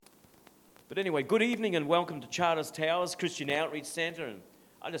But anyway, good evening and welcome to Charters Towers Christian Outreach Centre. And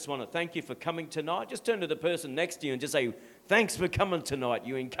I just want to thank you for coming tonight. Just turn to the person next to you and just say, thanks for coming tonight.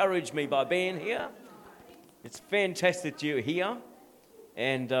 You encouraged me by being here. It's fantastic that you're here.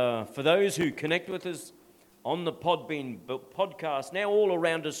 And for those who connect with us on the Podbean podcast, now all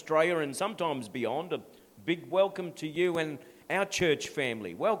around Australia and sometimes beyond, a big welcome to you and our church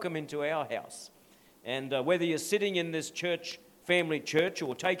family. Welcome into our house. And whether you're sitting in this family church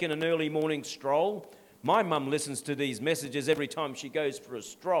or taking an early morning stroll, my mum listens to these messages every time she goes for a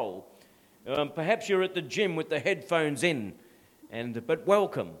stroll. Perhaps you're at the gym with the headphones in, but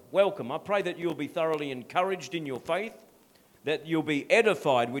welcome. I pray that you'll be thoroughly encouraged in your faith, that you'll be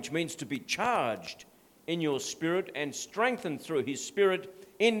edified, which means to be charged in your spirit and strengthened through his spirit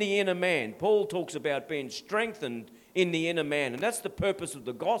in the inner man. Paul talks about being strengthened in the inner man, and that's the purpose of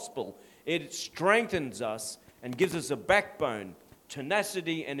the gospel. It strengthens us and gives us a backbone,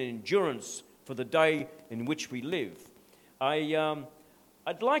 tenacity and endurance for the day in which we live. I'd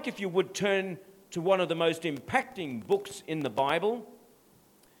like if you would turn to one of the most impacting books in the Bible,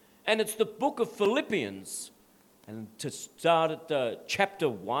 and it's the book of Philippians. And to start at chapter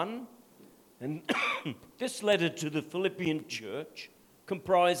 1, and this letter to the Philippian church,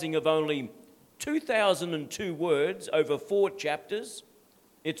 comprising of only 2,002 words over 4 chapters.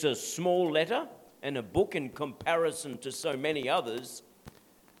 It's a small letter and a book in comparison to so many others,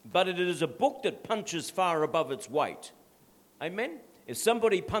 but it is a book that punches far above its weight. Amen? If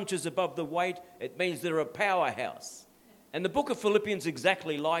somebody punches above the weight, it means they're a powerhouse. And the book of Philippians is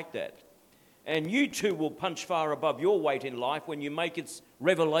exactly like that. And you too will punch far above your weight in life when you make its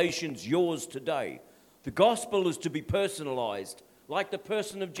revelations yours today. The gospel is to be personalized, like the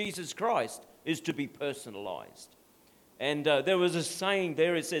person of Jesus Christ is to be personalized. And there was a saying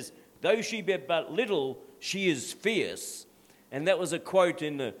there, it says, though she be but little, she is fierce. And that was a quote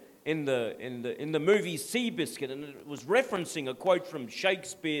in the movie Seabiscuit, and it was referencing a quote from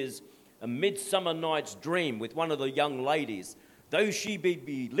Shakespeare's A Midsummer Night's Dream with one of the young ladies. Though she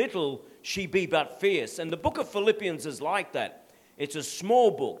be little, she be but fierce. And the book of Philippians is like that. It's a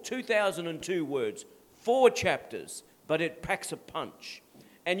small book, 2,002 words, 4 chapters, but it packs a punch.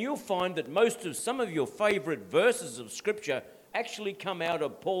 And you'll find that some of your favorite verses of Scripture actually come out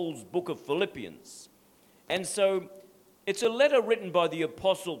of Paul's book of Philippians. And so it's a letter written by the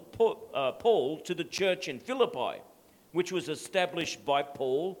Apostle Paul to the church in Philippi, which was established by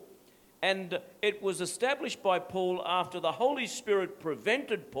Paul. And it was established by Paul after the Holy Spirit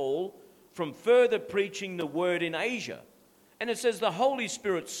prevented Paul from further preaching the word in Asia. And it says the Holy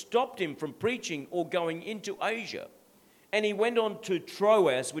Spirit stopped him from preaching or going into Asia. And he went on to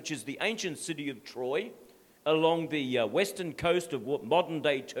Troas, which is the ancient city of Troy, along the western coast of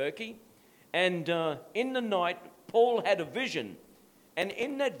modern-day Turkey. And in the night, Paul had a vision. And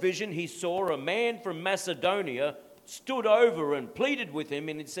in that vision, he saw a man from Macedonia stood over and pleaded with him.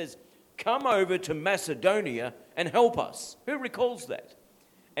 And it says, come over to Macedonia and help us. Who recalls that?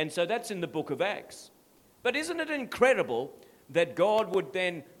 And so that's in the book of Acts. But isn't it incredible that God would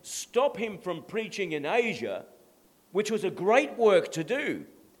then stop him from preaching in Asia, which was a great work to do,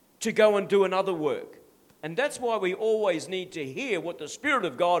 to go and do another work? And that's why we always need to hear what the Spirit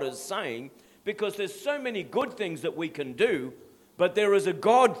of God is saying, because there's so many good things that we can do, but there is a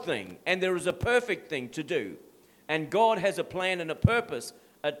God thing and there is a perfect thing to do. And God has a plan and a purpose,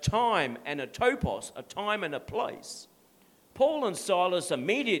 a time and a topos, a time and a place. Paul and Silas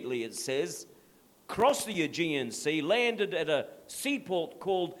immediately, it says, crossed the Aegean Sea, landed at a seaport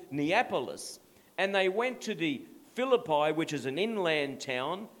called Neapolis, and they went to the Philippi, which is an inland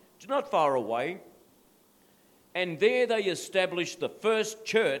town, not far away, and there they established the first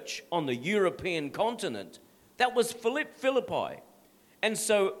church on the European continent. That was Philippi. And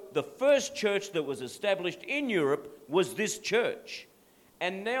so the first church that was established in Europe was this church.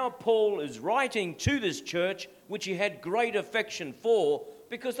 And now Paul is writing to this church, which he had great affection for,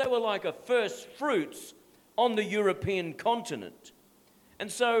 because they were like a first fruits on the European continent. And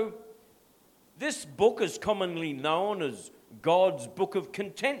so this book is commonly known as God's Book of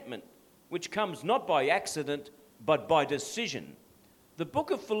Contentment, which comes not by accident, but by decision. The book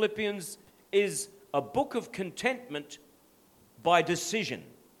of Philippians is a book of contentment by decision.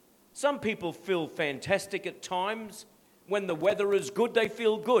 Some people feel fantastic at times. When the weather is good, they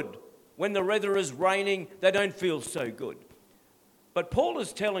feel good. When the weather is raining, they don't feel so good. But Paul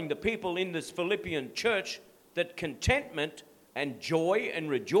is telling the people in this Philippian church that contentment and joy and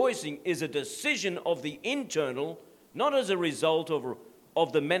rejoicing is a decision of the internal, not as a result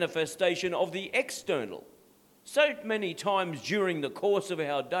of the manifestation of the external. So many times during the course of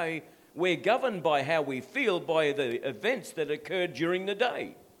our day, we're governed by how we feel by the events that occurred during the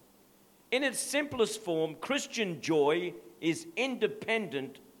day. In its simplest form, Christian joy is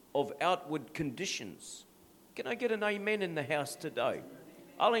independent of outward conditions. Can I get an amen in the house today?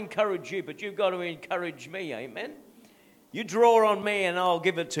 I'll encourage you, but you've got to encourage me, amen? You draw on me and I'll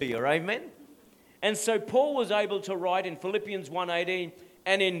give it to you, amen? And so Paul was able to write in Philippians 1:18,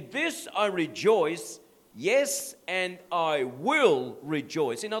 and in this I rejoice, yes, and I will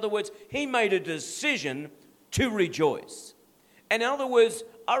rejoice. In other words, he made a decision to rejoice. And in other words,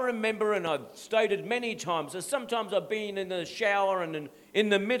 I remember, and I've stated many times, that sometimes I've been in the shower and in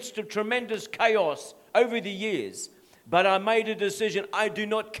the midst of tremendous chaos over the years. But I made a decision. I do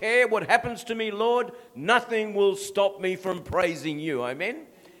not care what happens to me, Lord. Nothing will stop me from praising you. Amen?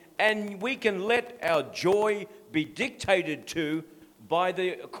 And we can let our joy be dictated to by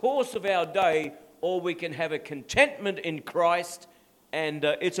the course of our day, or we can have a contentment in Christ, and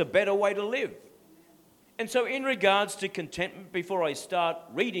it's a better way to live. And so in regards to contentment, before I start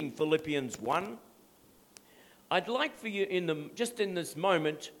reading Philippians 1, I'd like for you just in this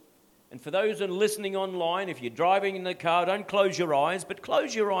moment, and for those that are listening online, if you're driving in the car, don't close your eyes, but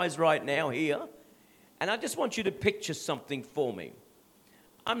close your eyes right now here. And I just want you to picture something for me.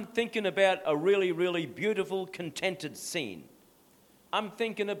 I'm thinking about a really, really beautiful, contented scene. I'm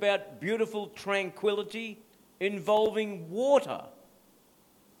thinking about beautiful tranquility involving water.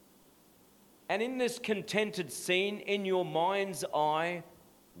 And in this contented scene, in your mind's eye,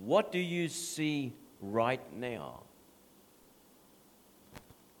 what do you see right now?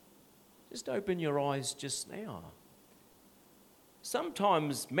 Just open your eyes just now.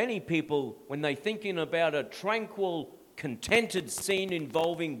 Sometimes many people, when they're thinking about a tranquil, contented scene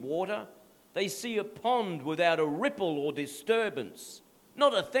involving water, they see a pond without a ripple or disturbance.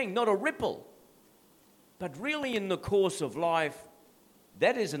 Not a thing, not a ripple. But really in the course of life,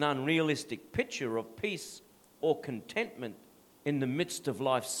 that is an unrealistic picture of peace or contentment in the midst of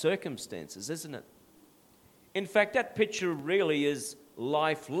life's circumstances, isn't it? In fact, that picture really is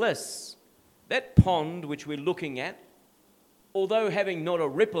lifeless. That pond which we're looking at, although having not a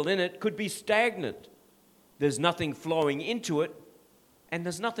ripple in it, could be stagnant. There's nothing flowing into it, and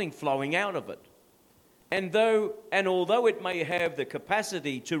there's nothing flowing out of it. And although it may have the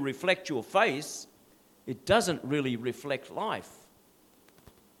capacity to reflect your face, it doesn't really reflect life.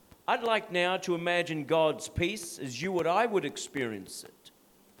 I'd like now to imagine God's peace as you and I would experience it.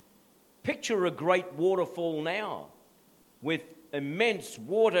 Picture a great waterfall now with immense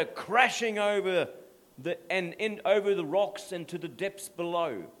water crashing over the rocks and to the depths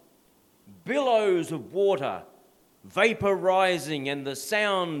below. Billows of water, vapor rising and the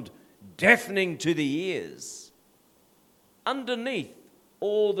sound deafening to the ears. Underneath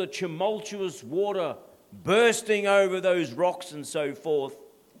all the tumultuous water bursting over those rocks and so forth,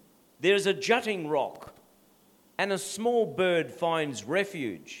 there's a jutting rock, and a small bird finds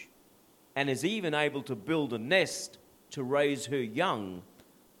refuge and is even able to build a nest to raise her young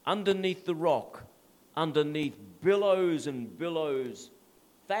underneath the rock, underneath billows and billows,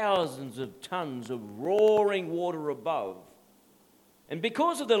 thousands of tons of roaring water above. And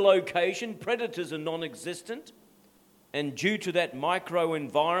because of the location, predators are non-existent, and due to that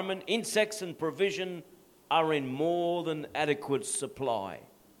microenvironment, insects and provision are in more than adequate supply.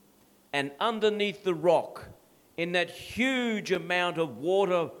 And underneath the rock, in that huge amount of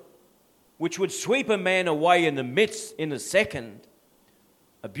water which would sweep a man away in a second,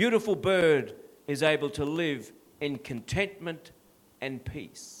 a beautiful bird is able to live in contentment and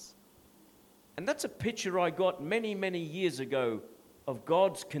peace. And that's a picture I got many, many years ago of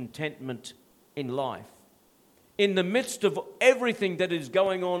God's contentment in life. In the midst of everything that is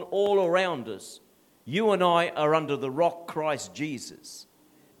going on all around us, you and I are under the rock Christ Jesus.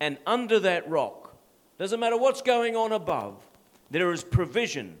 And under that rock, doesn't matter what's going on above, there is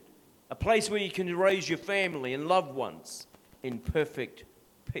provision, a place where you can raise your family and loved ones in perfect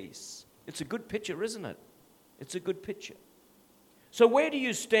peace. It's a good picture, isn't it? It's a good picture. So where do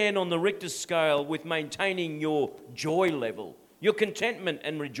you stand on the Richter scale with maintaining your joy level, your contentment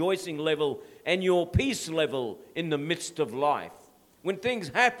and rejoicing level, and your peace level in the midst of life? When things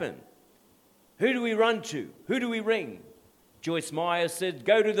happen, who do we run to? Who do we ring? Joyce Meyer said,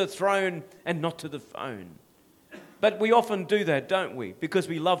 go to the throne and not to the phone. But we often do that, don't we? Because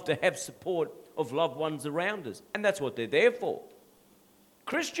we love to have support of loved ones around us. And that's what they're there for.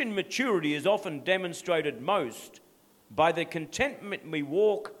 Christian maturity is often demonstrated most by the contentment we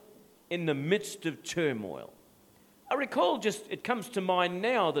walk in the midst of turmoil. I recall it comes to mind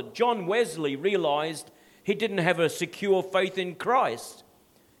now that John Wesley realized he didn't have a secure faith in Christ.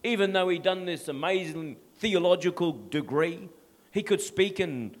 Even though he'd done this amazing theological degree, he could speak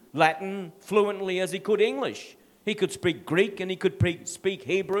in Latin fluently as he could English. He could speak Greek and he could speak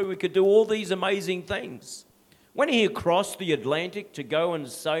Hebrew. He could do all these amazing things. When he crossed the Atlantic to go and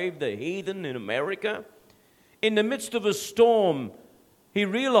save the heathen in America, in the midst of a storm, he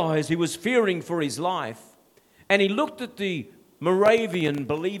realized he was fearing for his life. And he looked at the Moravian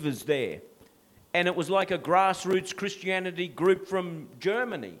believers there. And it was like a grassroots Christianity group from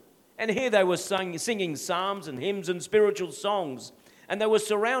Germany. And here they were singing psalms and hymns and spiritual songs. And they were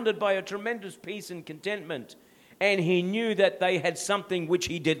surrounded by a tremendous peace and contentment. And he knew that they had something which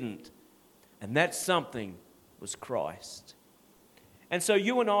he didn't. And that something was Christ. And so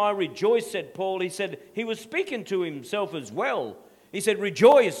you and I rejoice, said Paul. He said he was speaking to himself as well. He said,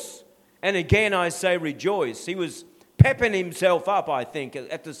 rejoice. And again I say rejoice. He was pepping himself up, I think,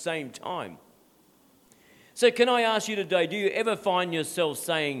 at the same time. So can I ask you today, do you ever find yourself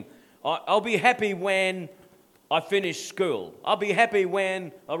saying, I'll be happy when I finish school. I'll be happy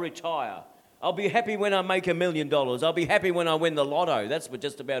when I retire. I'll be happy when I make $1 million. I'll be happy when I win the lotto. That's what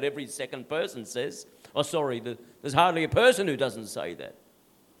just about every second person says. Oh, sorry, there's hardly a person who doesn't say that.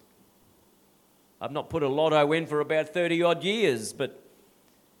 I've not put a lotto in for about 30-odd years, but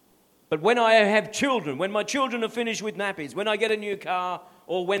when I have children, when my children are finished with nappies, when I get a new car,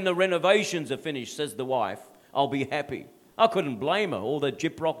 or when the renovations are finished, says the wife, I'll be happy. I couldn't blame her, all the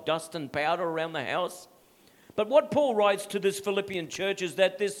gyprock dust and powder around the house. But what Paul writes to this Philippian church is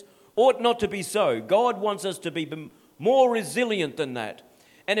that this ought not to be so. God wants us to be more resilient than that.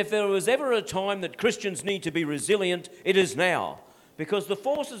 And if there was ever a time that Christians need to be resilient, it is now. Because the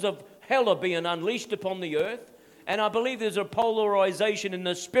forces of hell are being unleashed upon the earth. And I believe there's a polarization in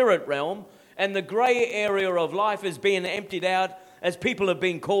the spirit realm. And the grey area of life is being emptied out as people are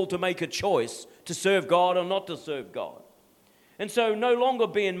being called to make a choice to serve God or not to serve God. And so no longer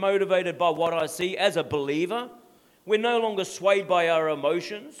being motivated by what I see as a believer. We're no longer swayed by our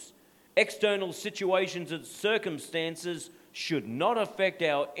emotions. External situations and circumstances should not affect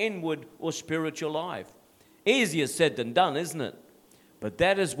our inward or spiritual life. Easier said than done, isn't it? But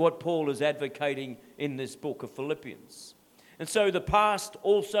that is what Paul is advocating in this book of Philippians. And so the past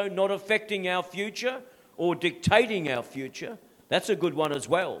also not affecting our future or dictating our future, that's a good one as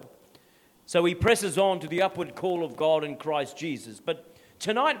well. So he presses on to the upward call of God in Christ Jesus. But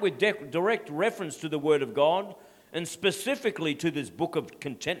tonight with direct reference to the Word of God and specifically to this book of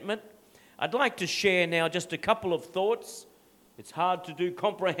contentment, I'd like to share now just a couple of thoughts. It's hard to do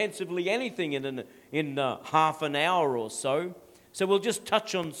comprehensively anything in half an hour or so. So we'll just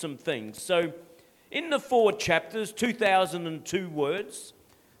touch on some things. So in the 4 chapters, 2,002 words,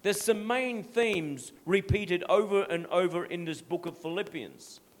 there's some main themes repeated over and over in this book of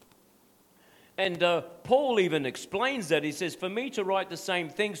Philippians. And Paul even explains that. He says, for me to write the same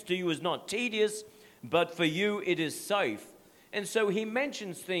things to you is not tedious, but for you it is safe. And so he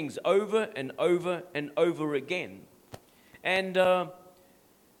mentions things over and over and over again. And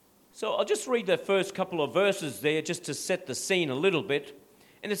so I'll just read the first couple of verses there just to set the scene a little bit.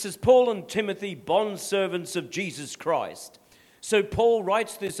 And it says, Paul and Timothy, bondservants of Jesus Christ. So Paul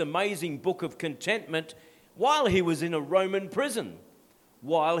writes this amazing book of contentment while he was in a Roman prison,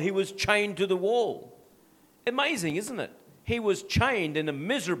 while he was chained to the wall. Amazing, isn't it? He was chained in a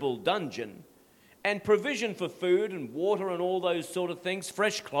miserable dungeon, and provision for food and water and all those sort of things,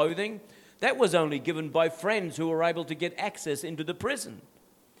 fresh clothing, that was only given by friends who were able to get access into the prison.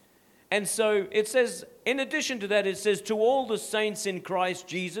 And so it says, in addition to that, it says, to all the saints in Christ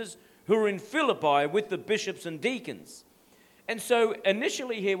Jesus who are in Philippi with the bishops and deacons. And so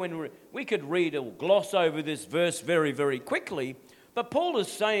initially here, when we could read or gloss over this verse very, very quickly, but Paul is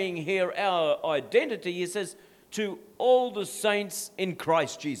saying here our identity. He says, to all the saints in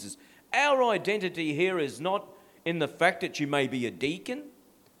Christ Jesus. Our identity here is not in the fact that you may be a deacon.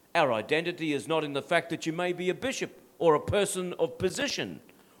 Our identity is not in the fact that you may be a bishop or a person of position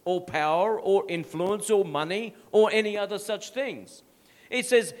or power or influence or money or any other such things. It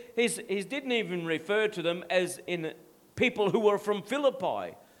says he didn't even refer to them as in people who were from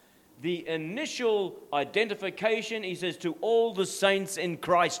Philippi. The initial identification, he says, to all the saints in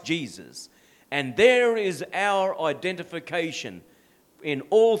Christ Jesus. And there is our identification in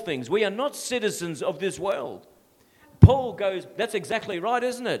all things. We are not citizens of this world. Paul goes, that's exactly right,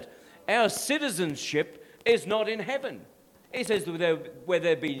 isn't it? Our citizenship is not in heaven. He says, whether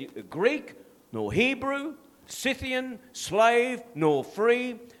there be Greek, nor Hebrew, Scythian, slave, nor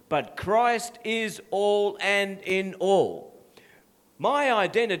free, but Christ is all and in all. My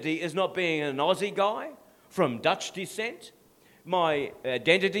identity is not being an Aussie guy from Dutch descent. My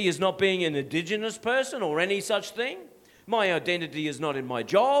identity is not being an indigenous person or any such thing. My identity is not in my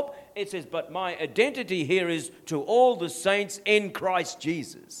job. It says, but my identity here is to all the saints in Christ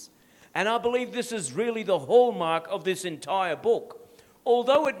Jesus. And I believe this is really the hallmark of this entire book.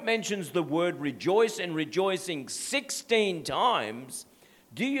 Although it mentions the word rejoice and rejoicing 16 times,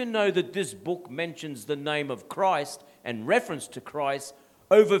 do you know that this book mentions the name of Christ and reference to Christ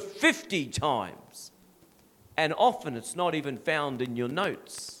over 50 times? And often it's not even found in your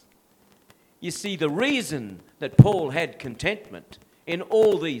notes. You see, the reason that Paul had contentment in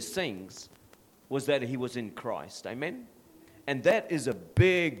all these things was that he was in Christ. Amen? And that is a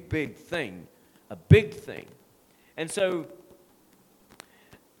big, big thing. A big thing. And so,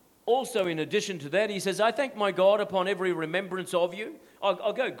 also in addition to that, he says, I thank my God upon every remembrance of you.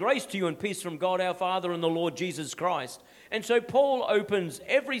 I'll go, grace to you and peace from God our Father and the Lord Jesus Christ. And so Paul opens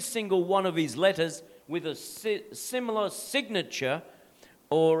every single one of his letters with a similar signature,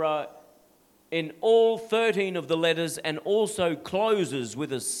 or in all 13 of the letters, and also closes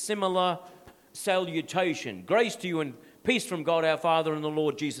with a similar salutation. Grace to you and peace from God our Father and the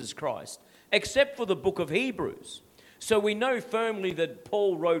Lord Jesus Christ. Except for the book of Hebrews. So we know firmly that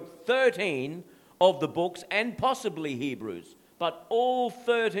Paul wrote 13 of the books and possibly Hebrews. But all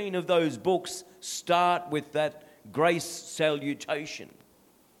 13 of those books start with that grace salutation.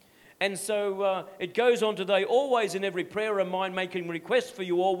 And so it goes on today, always in every prayer of mine, making requests for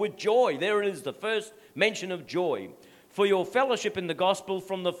you all with joy. There it is, the first mention of joy. For your fellowship in the gospel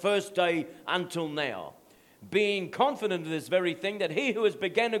from the first day until now. Being confident of this very thing, that he who has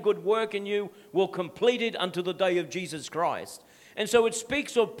begun a good work in you will complete it unto the day of Jesus Christ. And so it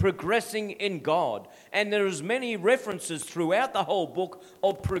speaks of progressing in God. And there is many references throughout the whole book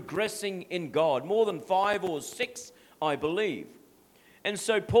of progressing in God. More than 5 or 6, I believe. And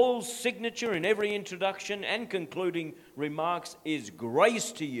so Paul's signature in every introduction and concluding remarks is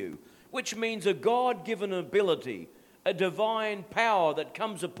grace to you, which means a God-given ability, a divine power that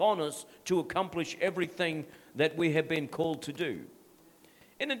comes upon us to accomplish everything that we have been called to do.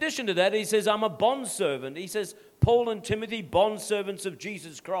 In addition to that, he says, I'm a bondservant. He says, Paul and Timothy, bondservants of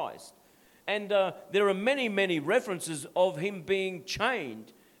Jesus Christ. And there are many, many references of him being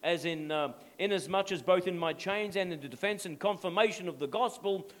chained, as inasmuch as both in my chains and in the defense and confirmation of the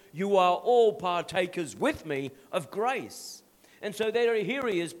gospel, you are all partakers with me of grace. And so here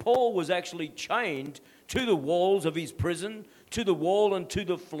he is. Paul was actually chained to the walls of his prison, to the wall and to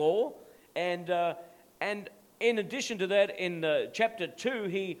the floor. And in addition to that, in chapter 2,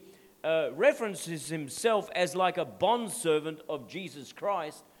 he references himself as like a bondservant of Jesus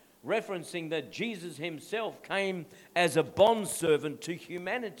Christ, referencing that Jesus himself came as a bondservant to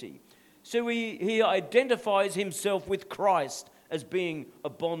humanity. So he identifies himself with Christ as being a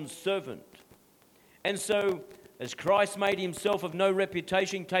bondservant. And so, as Christ made himself of no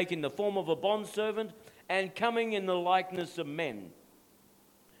reputation, taking the form of a bondservant and coming in the likeness of men.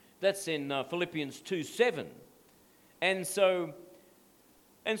 That's in Philippians 2:7. And so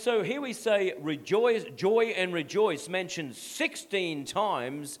here we say rejoice, joy and rejoice mentioned 16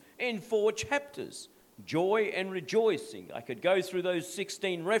 times in 4 chapters. Joy and rejoicing. I could go through those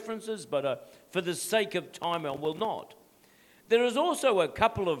 16 references, but for the sake of time I will not. There is also a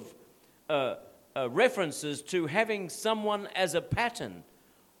couple of references to having someone as a pattern,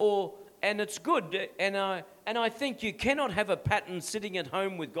 and it's good. And I think you cannot have a pattern sitting at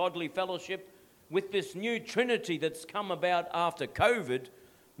home with godly fellowship with this new trinity that's come about after COVID,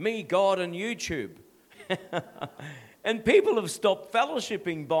 me, God, and YouTube. And people have stopped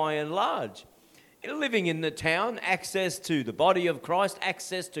fellowshipping by and large. Living in the town, access to the body of Christ,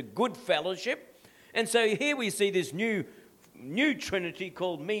 access to good fellowship. And so here we see this new trinity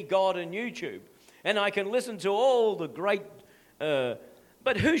called me, God, and YouTube. And I can listen to all the great...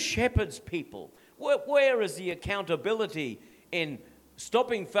 but who shepherds people? Where is the accountability in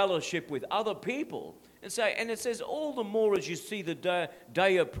stopping fellowship with other people? And it says, all the more as you see the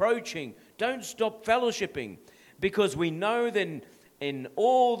day approaching, don't stop fellowshipping. Because we know then in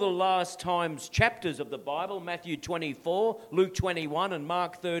all the last times chapters of the Bible, Matthew 24, Luke 21, and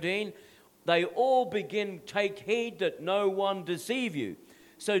Mark 13, they all begin, take heed that no one deceive you.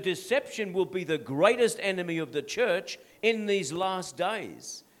 So deception will be the greatest enemy of the church in these last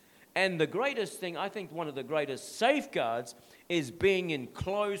days. And the greatest thing, I think one of the greatest safeguards is being in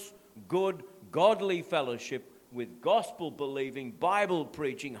close, good, godly fellowship with gospel-believing,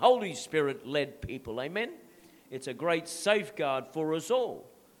 Bible-preaching, Holy Spirit-led people. Amen? It's a great safeguard for us all.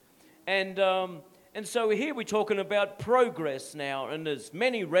 And so here we're talking about progress now, and there's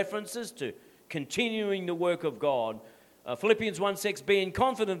many references to continuing the work of God. Philippians 1:6, being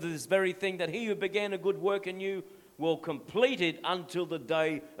confident of this very thing, that he who began a good work in you will complete it until the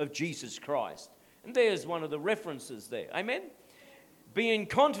day of Jesus Christ. And there's one of the references there. Amen? Being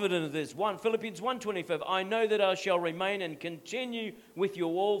confident of this, Philippians 1:25, I know that I shall remain and continue with you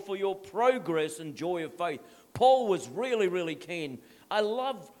all for your progress and joy of faith. Paul was really, really keen. I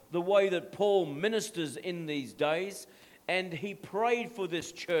love the way that Paul ministers in these days, and he prayed for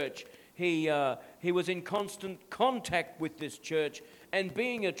this church. He was in constant contact with this church, and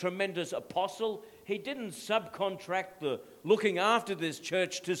being a tremendous apostle, he didn't subcontract the looking after this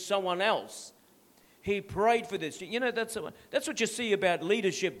church to someone else. He prayed for this. You know, that's what you see about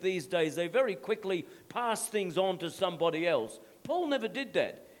leadership these days. They very quickly pass things on to somebody else. Paul never did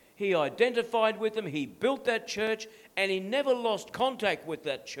that. He identified with them, he built that church, and he never lost contact with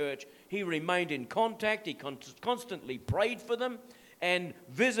that church. He remained in contact, he constantly prayed for them and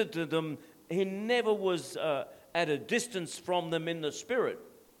visited them. He never was at a distance from them in the spirit.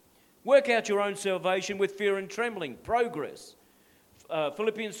 Work out your own salvation with fear and trembling, progress.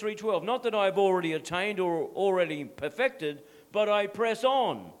 Philippians 3:12, not that I have already attained or already perfected, but I press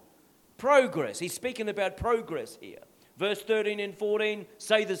on. Progress. He's speaking about progress here. Verse 13 and 14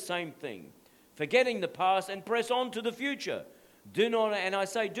 say the same thing. Forgetting the past and press on to the future. Do not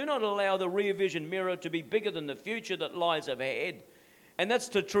allow the rear vision mirror to be bigger than the future that lies ahead. And that's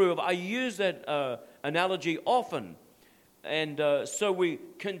the true of, I use that analogy often. And so we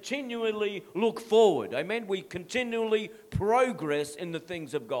continually look forward. Amen. We continually progress in the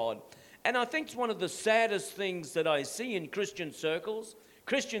things of God. And I think it's one of the saddest things that I see in Christian circles.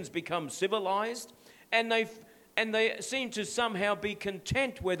 Christians become civilized, and they seem to somehow be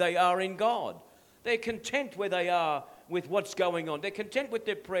content where they are in God. They're content where they are with what's going on. They're content with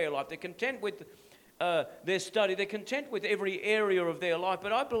their prayer life. They're content with their study. They're content with every area of their life.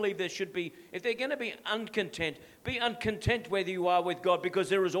 But I believe there should be, if they're going to be uncontent whether you are with God, because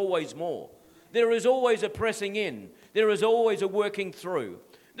there is always more. There is always a pressing in. There is always a working through.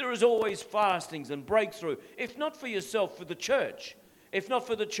 There is always fastings and breakthrough. If not for yourself, for the church. If not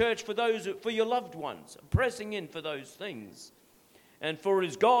for the church, for your loved ones. Pressing in for those things. And for it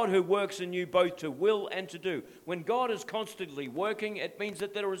is God who works in you both to will and to do. When God is constantly working, it means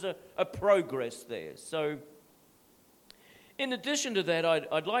that there is a progress there. So, in addition to that,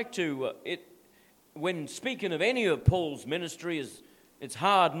 I'd like to, when speaking of any of Paul's ministry, it's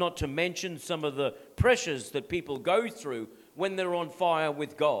hard not to mention some of the pressures that people go through when they're on fire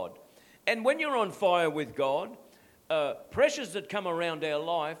with God. And when you're on fire with God, pressures that come around our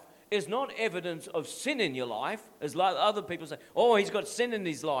life is not evidence of sin in your life, as other people say, oh, he's got sin in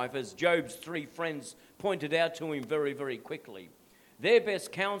his life, as Job's 3 friends pointed out to him very, very quickly. Their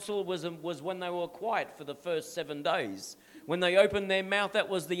best counsel was when they were quiet for the first 7 days. When they opened their mouth, that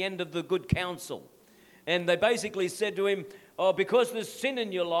was the end of the good counsel. And they basically said to him, oh, because there's sin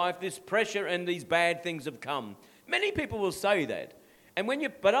in your life, this pressure and these bad things have come. Many people will say that.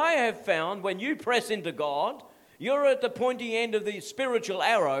 But I have found when you press into God, you're at the pointy end of the spiritual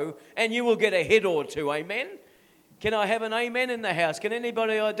arrow, and you will get a hit or two. Amen? Can I have an amen in the house? Can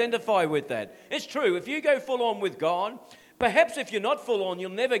anybody identify with that? It's true. If you go full on with God, perhaps if you're not full on, you'll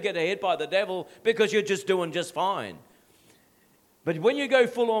never get a hit by the devil because you're just doing just fine. But when you go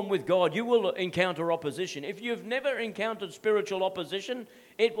full on with God, you will encounter opposition. If you've never encountered spiritual opposition,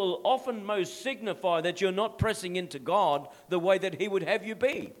 it will often most signify that you're not pressing into God the way that He would have you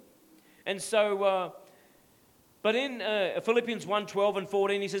be. And so... But in Philippians 1:12 and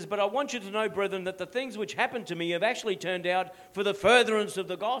 14, he says, but I want you to know, brethren, that the things which happened to me have actually turned out for the furtherance of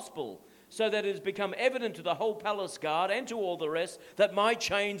the gospel, so that it has become evident to the whole palace guard and to all the rest that my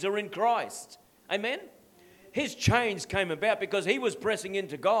chains are in Christ. Amen? His chains came about because he was pressing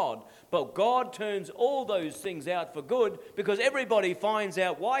into God. But God turns all those things out for good because everybody finds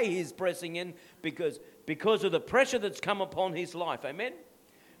out why he's pressing in because of the pressure that's come upon his life. Amen?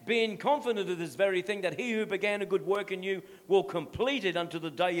 Being confident of this very thing, that he who began a good work in you will complete it unto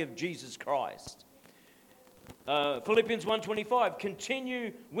the day of Jesus Christ. Philippians 1:25,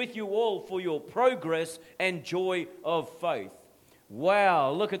 continue with you all for your progress and joy of faith.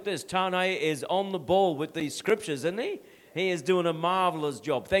 Wow, look at this. Tane is on the ball with these scriptures, isn't he? He is doing a marvelous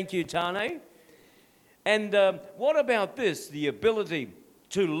job. Thank you, Tane. And what about this, the ability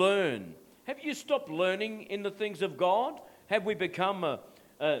to learn? Have you stopped learning in the things of God? Have we become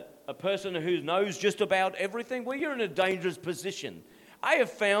a person who knows just about everything? Well, you're in a dangerous position. I have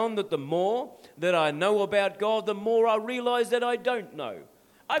found that the more that I know about God, the more I realize that I don't know.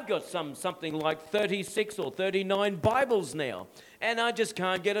 I've got something like 36 or 39 Bibles now, and I just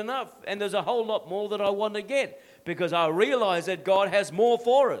can't get enough. And there's a whole lot more that I want to get because I realize that God has more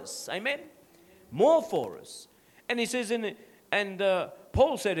for us. Amen? More for us. And he says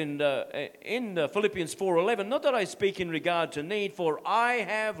Paul said in Philippians 4:11, not that I speak in regard to need, for I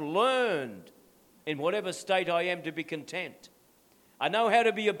have learned in whatever state I am to be content. I know how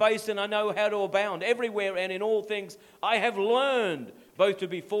to be abased and I know how to abound. Everywhere and in all things I have learned both to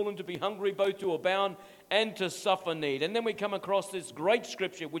be full and to be hungry, both to abound and to suffer need. And then we come across this great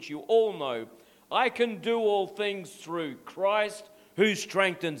scripture which you all know. I can do all things through Christ who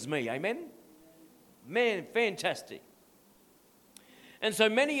strengthens me. Amen? Man, fantastic. And so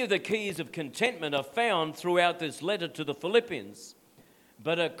many of the keys of contentment are found throughout this letter to the Philippians,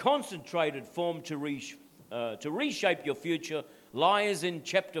 but a concentrated form to reshape your future lies in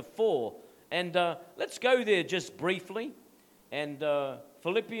chapter 4. And let's go there just briefly. And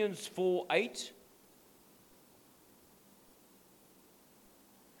Philippians 4:8.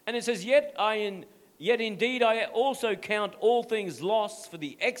 And it says, Yet indeed I also count all things lost for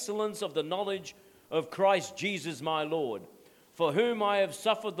the excellence of the knowledge of Christ Jesus my Lord, for whom I have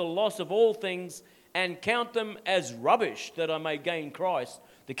suffered the loss of all things, and count them as rubbish, that I may gain Christ.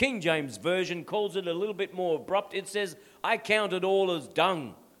 The King James Version calls it a little bit more abrupt. It says, I count it all as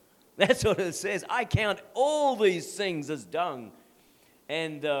dung. That's what it says. I count all these things as dung.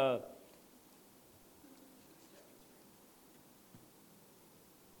 And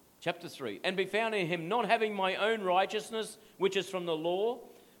chapter 3, and be found in him, not having my own righteousness, which is from the law,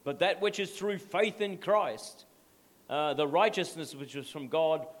 but that which is through faith in Christ, the righteousness which is from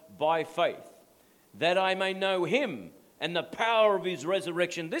God by faith, that I may know him and the power of his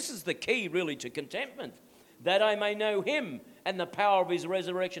resurrection. This is the key really to contentment, that I may know him and the power of his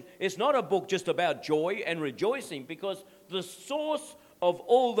resurrection. It's not a book just about joy and rejoicing, because the source of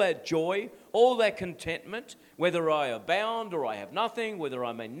all that joy, all that contentment, whether I abound or I have nothing, whether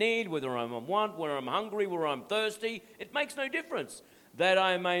I'm in need, whether I'm in want, whether I'm hungry, whether I'm thirsty, it makes no difference. That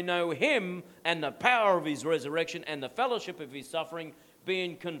I may know him and the power of his resurrection and the fellowship of his suffering,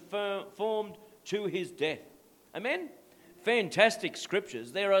 being conformed to his death. Amen? Fantastic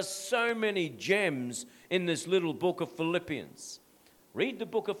scriptures. There are so many gems in this little book of Philippians. Read the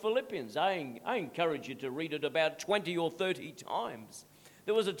book of Philippians. I encourage you to read it about 20 or 30 times.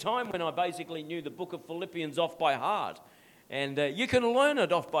 There was a time when I basically knew the book of Philippians off by heart. And you can learn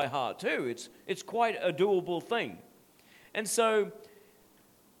it off by heart too. It's quite a doable thing. And so,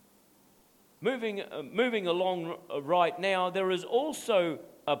 moving along right now, there is also,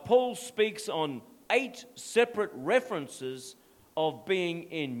 Paul speaks on 8 separate references of being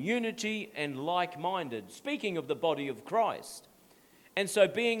in unity and like-minded, speaking of the body of Christ. And so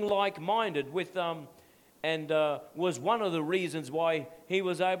being like-minded with was one of the reasons why he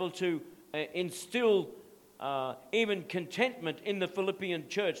was able to instill even contentment in the Philippian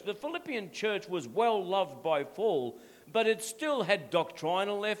church. The Philippian church was well loved by Paul, but it still had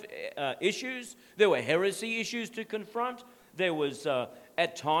doctrinal issues. There were heresy issues to confront. There was,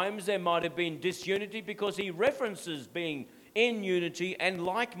 at times, there might have been disunity, because he references being in unity and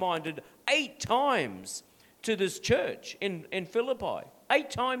like-minded 8 times to this church in Philippi. 8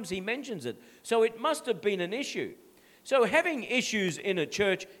 times he mentions it. So it must have been an issue. So having issues in a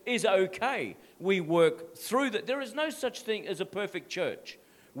church is okay. We work through that. There is no such thing as a perfect church.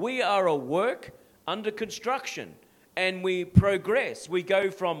 We are a work under construction, and we progress. We go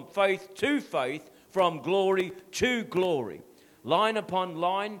from faith to faith, from glory to glory. Line upon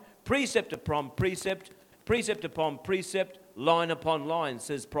line, precept upon precept, precept upon precept, line upon line,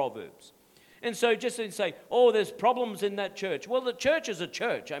 says Proverbs. And so just to say, there's problems in that church. Well, the church is a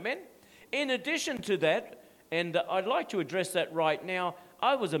church, amen? In addition to that, and I'd like to address that right now,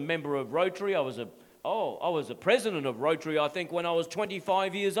 I was a member of Rotary. I was a president of Rotary, I think, when I was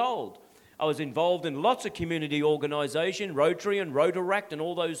 25 years old. I was involved in lots of community organisation, Rotary and Rotaract and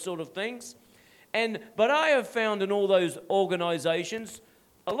all those sort of things. But I have found in all those organisations,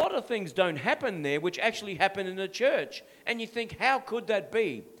 a lot of things don't happen there which actually happen in a church. And you think, how could that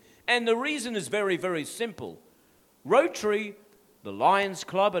be? And the reason is very, very simple. Rotary, the Lions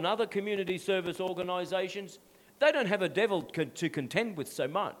Club and other community service organisations, they don't have a devil to contend with so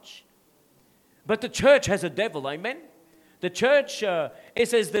much. But the church has a devil, amen? The church, it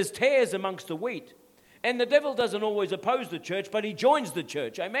says there's tares amongst the wheat. And the devil doesn't always oppose the church, but he joins the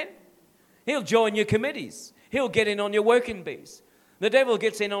church, amen? He'll join your committees. He'll get in on your working bees. The devil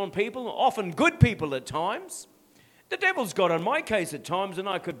gets in on people, often good people at times. The devil's got on my case at times, and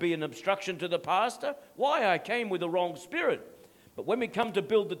I could be an obstruction to the pastor. Why? I came with the wrong spirit. But when we come to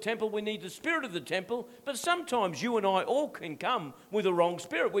build the temple, we need the spirit of the temple. But sometimes you and I all can come with the wrong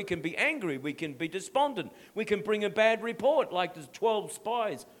spirit. We can be angry. We can be despondent. We can bring a bad report, like the 12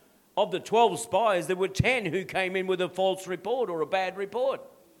 spies. Of the 12 spies, there were 10 who came in with a false report or a bad report.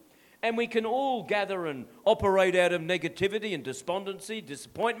 And we can all gather and operate out of negativity and despondency,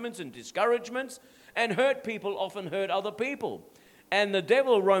 disappointments and discouragements. And hurt people often hurt other people. And the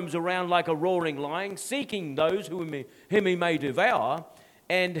devil roams around like a roaring lion, seeking those whom he may devour.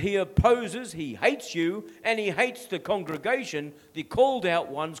 And he opposes, he hates you, and he hates the congregation, the called out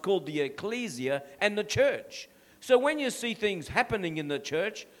ones called the ecclesia and the church. So when you see things happening in the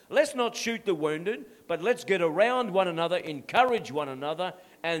church, let's not shoot the wounded, but let's get around one another, encourage one another,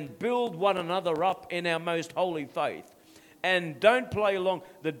 and build one another up in our most holy faith. And don't play along.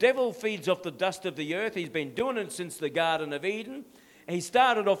 The devil feeds off the dust of the earth. He's been doing it since the Garden of Eden. He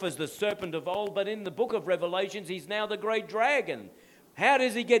started off as the serpent of old, but in the book of Revelations, he's now the great dragon. How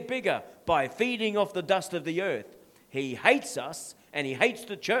does he get bigger? By feeding off the dust of the earth. He hates us, and he hates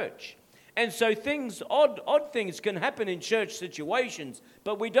the church. And so odd things can happen in church situations,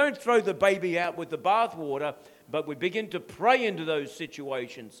 but we don't throw the baby out with the bathwater, but we begin to pray into those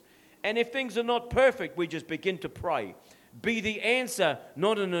situations. And if things are not perfect, we just begin to pray. Be the answer,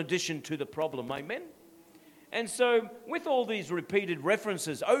 not an addition to the problem. Amen? And so with all these repeated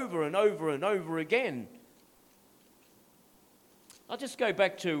references over and over and over again, I'll just go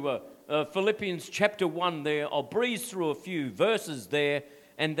back to Philippians chapter 1 there. I'll breeze through a few verses there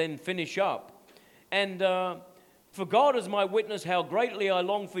and then finish up. And for God is my witness how greatly I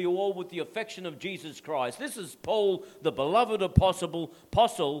long for you all with the affection of Jesus Christ. This is Paul, the beloved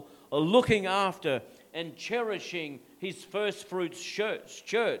apostle looking after and cherishing his first fruits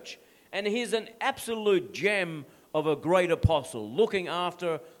church. And he's an absolute gem of a great apostle, looking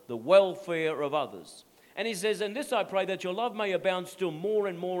after the welfare of others. And he says, and this I pray, that your love may abound still more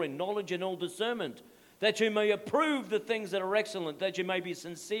and more in knowledge and all discernment, that you may approve the things that are excellent, that you may be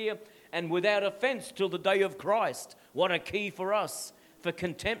sincere and without offense till the day of Christ. What a key for us, for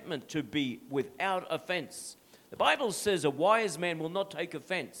contentment to be without offense. The Bible says a wise man will not take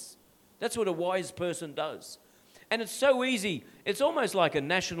offense. That's what a wise person does. And it's so easy. It's almost like a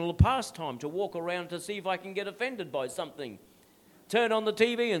national pastime to walk around to see if I can get offended by something. Turn on the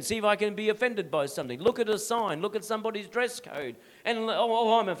TV and see if I can be offended by something. Look at a sign. Look at somebody's dress code. And,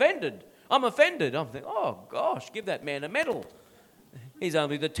 I'm offended. I'm offended. I'm thinking, oh, gosh, give that man a medal. He's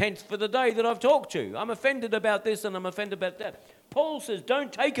only the 10th for the day that I've talked to. I'm offended about this and I'm offended about that. Paul says,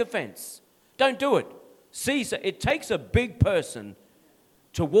 don't take offense. Don't do it. See, it takes a big person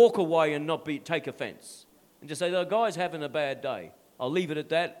to walk away and not take offense. And just say, the guy's having a bad day. I'll leave it at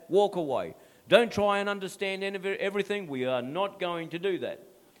that. Walk away. Don't try and understand everything. We are not going to do that.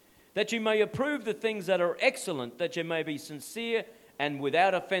 That you may approve the things that are excellent, that you may be sincere and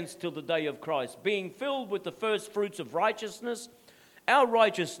without offense till the day of Christ, being filled with the first fruits of righteousness. Our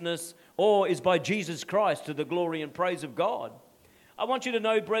righteousness, is by Jesus Christ to the glory and praise of God. I want you to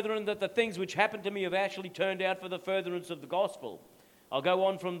know, brethren, that the things which happened to me have actually turned out for the furtherance of the gospel. I'll go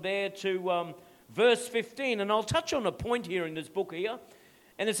on from there to verse 15, and I'll touch on a point here in this book here.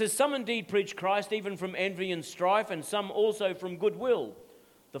 And it says, some indeed preach Christ even from envy and strife, and some also from goodwill.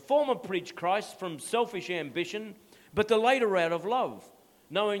 The former preach Christ from selfish ambition, but the later out of love,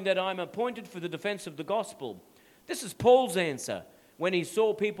 knowing that I am appointed for the defense of the gospel. This is Paul's answer when he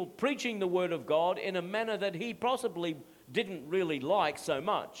saw people preaching the word of God in a manner that he possibly didn't really like so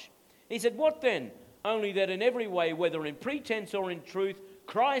much. He said, what then? Only that in every way, whether in pretense or in truth,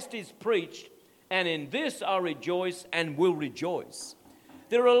 Christ is preached, and in this I rejoice and will rejoice.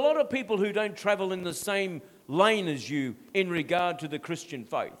 There are a lot of people who don't travel in the same lane as you in regard to the Christian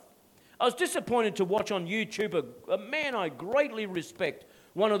faith. I was disappointed to watch on YouTube a man I greatly respect,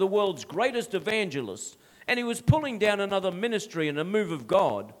 one of the world's greatest evangelists, and he was pulling down another ministry and a move of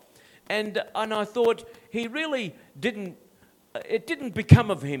God. And I thought he really it didn't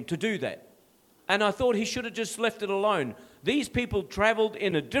become of him to do that. And I thought he should have just left it alone. These people traveled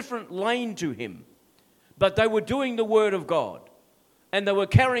in a different lane to him, but they were doing the word of God. And they were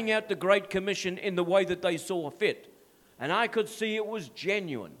carrying out the Great Commission in the way that they saw fit. And I could see it was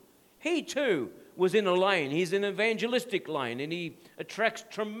genuine. He too was in a lane. He's in an evangelistic lane, and he attracts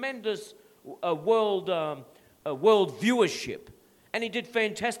tremendous world viewership. And he did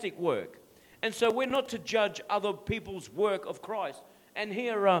fantastic work. And so we're not to judge other people's work of Christ. And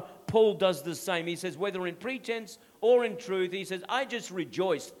here Paul does the same. He says, whether in pretense or in truth, he says, I just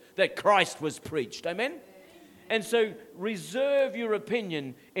rejoiced that Christ was preached. Amen? And so reserve your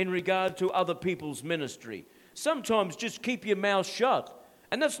opinion in regard to other people's ministry. Sometimes just keep your mouth shut.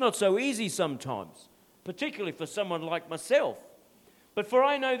 And that's not so easy sometimes, particularly for someone like myself. But for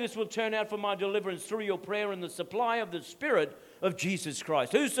I know this will turn out for my deliverance through your prayer and the supply of the Spirit of Jesus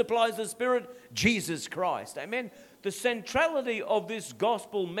Christ. Who supplies the Spirit? Jesus Christ. Amen. The centrality of this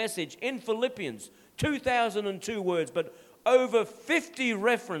gospel message in Philippians, 2,002 words, but over 50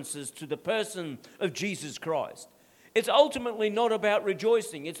 references to the person of Jesus Christ. It's ultimately not about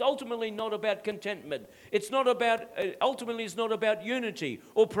rejoicing. It's ultimately not about contentment. Ultimately it's not about unity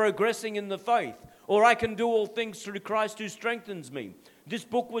or progressing in the faith, or I can do all things through Christ who strengthens me. This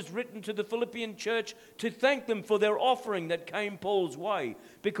book was written to the Philippian church to thank them for their offering that came Paul's way,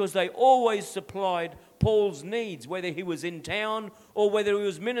 because they always supplied Paul's needs, whether he was in town or whether he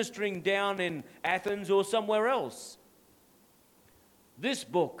was ministering down in Athens or somewhere else. This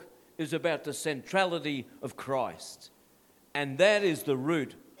book is about the centrality of Christ, and that is the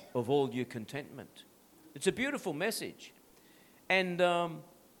root of all your contentment. It's a beautiful message. And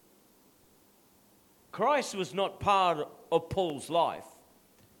Christ was not part of Paul's life.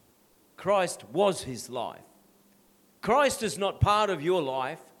 Christ was his life. Christ is not part of your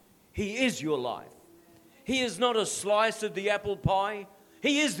life. He is your life. He is not a slice of the apple pie.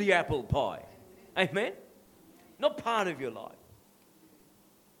 He is the apple pie. Amen? Not part of your life.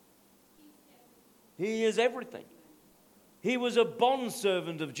 He is everything. He was a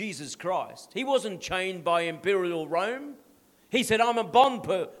bondservant of Jesus Christ. He wasn't chained by imperial Rome. He said, I'm a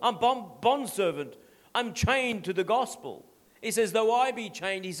bondservant. I'm chained to the gospel. He says, though I be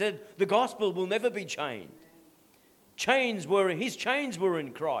chained, he said, the gospel will never be chained. His chains were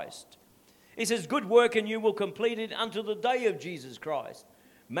in Christ. He says, good work and you will complete it until the day of Jesus Christ.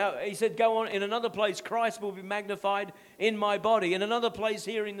 He said, go on, in another place, Christ will be magnified in my body. In another place,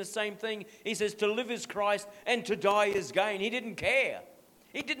 hearing the same thing, he says, to live is Christ and to die is gain. He didn't care.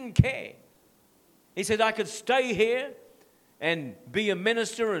 He didn't care. He said, I could stay here and be a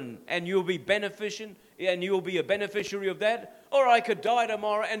minister and you'll be beneficent and you'll be a beneficiary of that, or I could die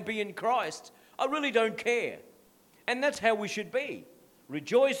tomorrow and be in Christ. I really don't care. And that's how we should be.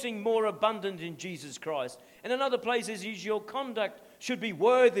 Rejoicing more abundant in Jesus Christ. And another place is your conduct should be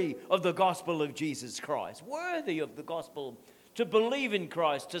worthy of the gospel of Jesus Christ. Worthy of the gospel. To believe in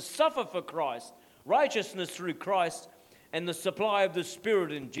Christ, to suffer for Christ, righteousness through Christ, and the supply of the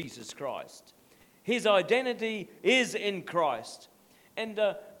Spirit in Jesus Christ. His identity is in Christ. And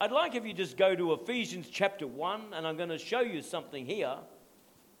I'd like if you just go to Ephesians chapter 1, and I'm going to show you something here.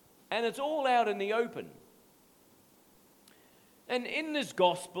 And it's all out in the open. And in this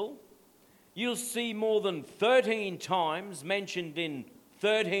gospel, you'll see more than 13 times mentioned in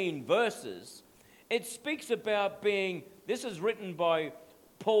 13 verses. It speaks about this is written by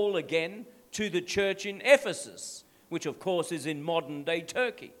Paul again to the church in Ephesus, which of course is in modern day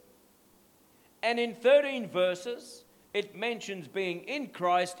Turkey. And in 13 verses, it mentions being in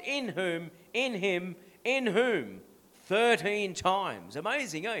Christ, in whom, in him, in whom, 13 times.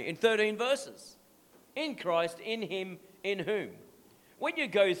 Amazing, eh? In 13 verses. In Christ, in him, in whom. When you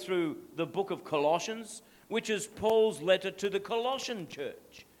go through the book of Colossians, which is Paul's letter to the Colossian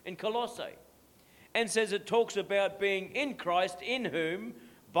church in Colossae, and says it talks about being in Christ, in whom,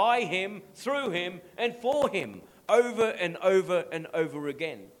 by him, through him, and for him, over and over and over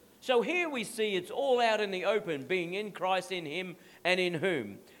again. So here we see it's all out in the open, being in Christ, in him, and in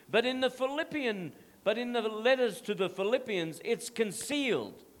whom. But in the letters to the Philippians, it's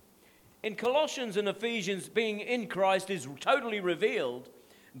concealed. In Colossians and Ephesians, being in Christ is totally revealed,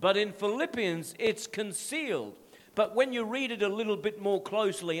 but in Philippians, it's concealed. But when you read it a little bit more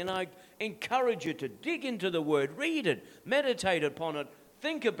closely, and I encourage you to dig into the word, read it, meditate upon it,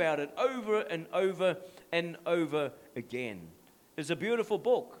 think about it over and over and over again. It's a beautiful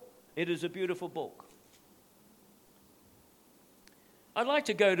book. It is a beautiful book. I'd like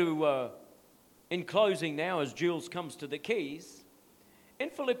to go to, in closing now, as Jules comes to the keys, in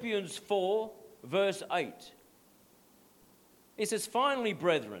Philippians 4, verse 8, it says, finally,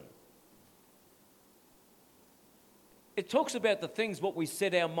 brethren, it talks about the things what we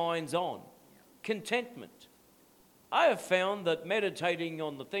set our minds on. Contentment. I have found that meditating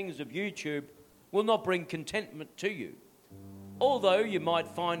on the things of YouTube will not bring contentment to you. Although you might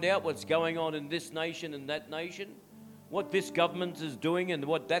find out what's going on in this nation and that nation, what this government is doing and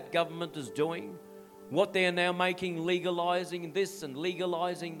what that government is doing, what they are now making, legalizing this and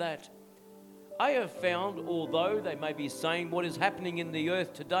legalizing that. I have found, although they may be saying what is happening in the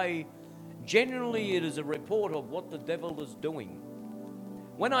earth today, generally it is a report of what the devil is doing.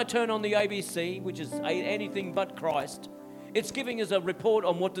 When I turn on the ABC, which is anything but Christ, it's giving us a report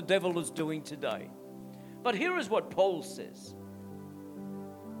on what the devil is doing today. But here is what Paul says.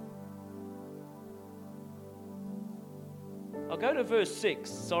 I'll go to verse 6,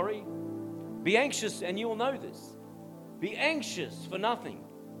 sorry. Be anxious, and you'll know this. Be anxious for nothing,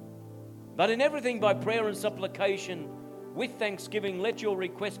 but in everything by prayer and supplication, with thanksgiving, let your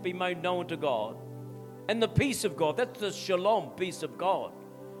requests be made known to God. And the peace of God, that's the shalom, peace of God,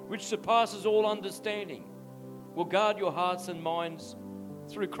 which surpasses all understanding, will guard your hearts and minds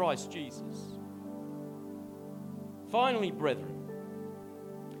through Christ Jesus. Finally, brethren,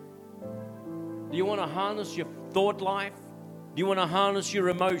 do you want to harness your thought life? Do you want to harness your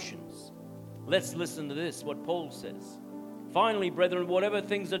emotions? Let's listen to this, what Paul says. Finally, brethren, whatever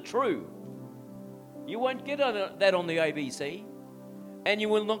things are true. You won't get that on the ABC, and you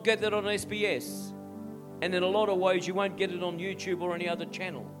will not get that on SBS. And in a lot of ways, you won't get it on YouTube or any other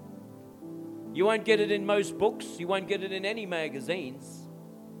channel. You won't get it in most books. You won't get it in any magazines.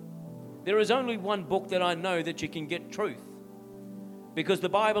 There is only one book that I know that you can get truth, because the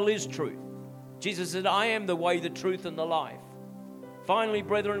Bible is truth. Jesus said, I am the way, the truth, and the life. Finally,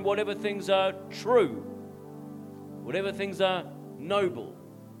 brethren, whatever things are true, whatever things are noble,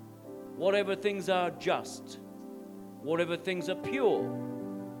 whatever things are just, whatever things are pure,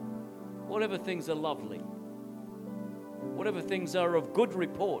 whatever things are lovely, whatever things are of good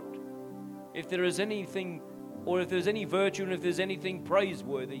report, if there is anything, or if there's any virtue, and if there's anything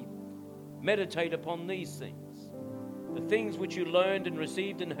praiseworthy, meditate upon these things. The things which you learned and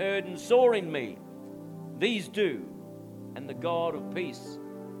received and heard and saw in me, these do, and the God of peace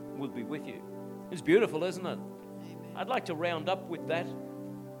will be with you. It's beautiful, isn't it? Amen. I'd like to round up with that.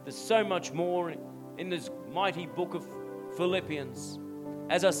 There's so much more in this mighty book of Philippians.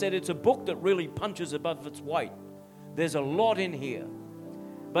 As I said, it's a book that really punches above its weight. There's a lot in here.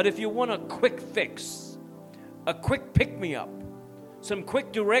 But if you want a quick fix, a quick pick-me-up, some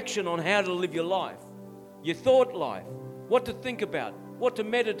quick direction on how to live your life, your thought life, what to think about, what to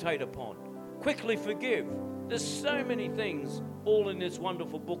meditate upon, quickly forgive. There's so many things all in this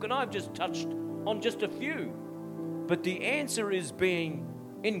wonderful book, and I've just touched on just a few. But the answer is being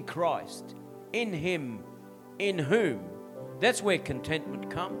in Christ, in Him, in whom. That's where contentment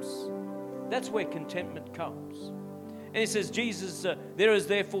comes. That's where contentment comes. And it says, Jesus, there is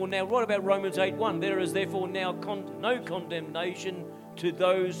therefore now, what about Romans 8:1? There is therefore now no condemnation to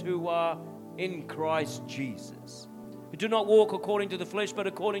those who are in Christ Jesus, who do not walk according to the flesh, but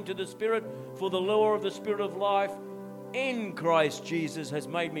according to the Spirit. For the law of the Spirit of life in Christ Jesus has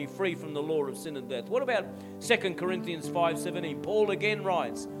made me free from the law of sin and death. What about 2 Corinthians 5:17? Paul again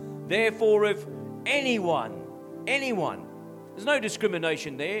writes, therefore if anyone, there's no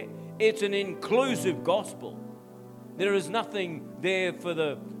discrimination there. It's an inclusive gospel. There is nothing there for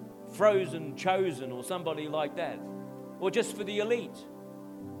the frozen chosen or somebody like that, or just for the elite.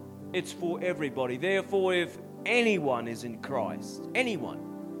 It's for everybody. Therefore, if anyone is in Christ,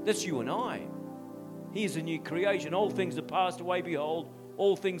 anyone, that's you and I. He is a new creation. Old things are passed away. Behold,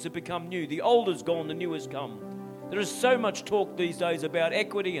 all things have become new. The old is gone, the new has come. There is so much talk these days about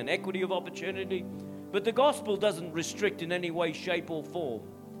equity and equity of opportunity, but the gospel doesn't restrict in any way, shape, or form.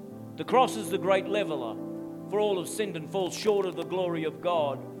 The cross is the great leveler, for all have sinned and fall short of the glory of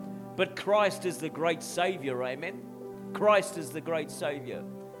God. But Christ is the great Savior, amen? Christ is the great Savior.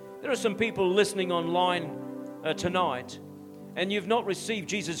 There are some people listening online tonight, and you've not received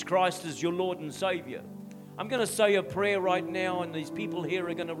Jesus Christ as your Lord and Savior. I'm going to say a prayer right now, and these people here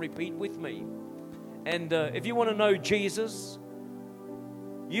are going to repeat with me. And if you want to know Jesus,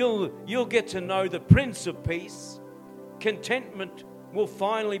 you'll get to know the Prince of Peace. Contentment will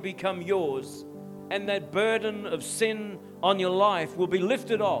finally become yours, and that burden of sin on your life will be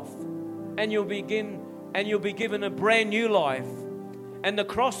lifted off, and you'll be given a brand new life. And the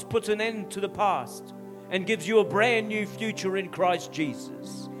cross puts an end to the past and gives you a brand new future in Christ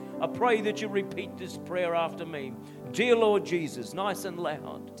Jesus. I pray that you repeat this prayer after me. Dear Lord Jesus, nice and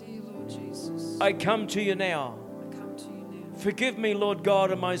loud. Dear Lord Jesus, I come to you now. I come to you now. Forgive me, Lord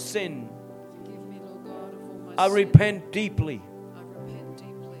God, of my sin. Forgive me, Lord God, of all my I sin. repent deeply. I repent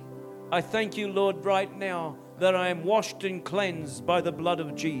deeply. I thank you, Lord, right now that I am washed and cleansed by the blood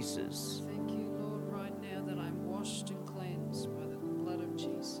of Jesus. Thank you, Lord, right now that I'm washed and cleansed by the blood of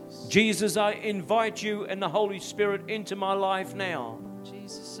Jesus. Jesus, I invite you and the Holy Spirit into my life now.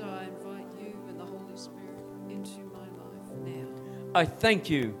 Jesus, I invite you and the Holy Spirit into my life now. I thank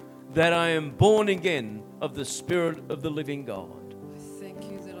you that I am born again of the Spirit of the living God. I thank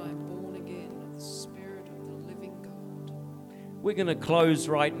you that I'm born again of the Spirit of the living God. We're going to close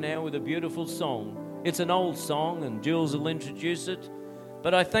right now with a beautiful song. It's an old song, and Jules will introduce it.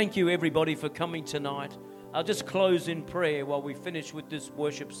 But I thank you, everybody, for coming tonight. I'll just close in prayer while we finish with this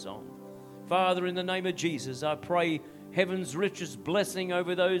worship song. Father, in the name of Jesus, I pray heaven's richest blessing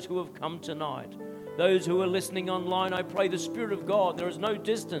over those who have come tonight. Those who are listening online, I pray the Spirit of God. There is no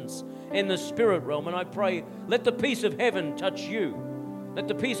distance in the spirit realm, and I pray, let the peace of heaven touch you. Let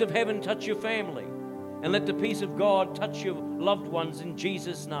the peace of heaven touch your family, and let the peace of God touch your loved ones in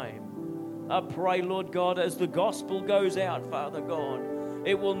Jesus' name. I pray, Lord God, as the gospel goes out, Father God,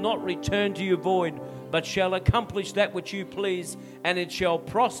 it will not return to you void, but shall accomplish that which you please, and it shall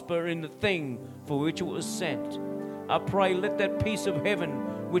prosper in the thing for which it was sent. I pray, let that peace of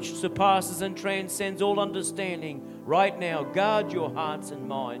heaven, which surpasses and transcends all understanding, right now guard your hearts and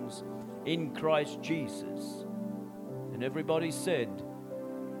minds in Christ Jesus. And everybody said,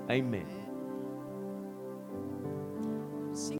 Amen.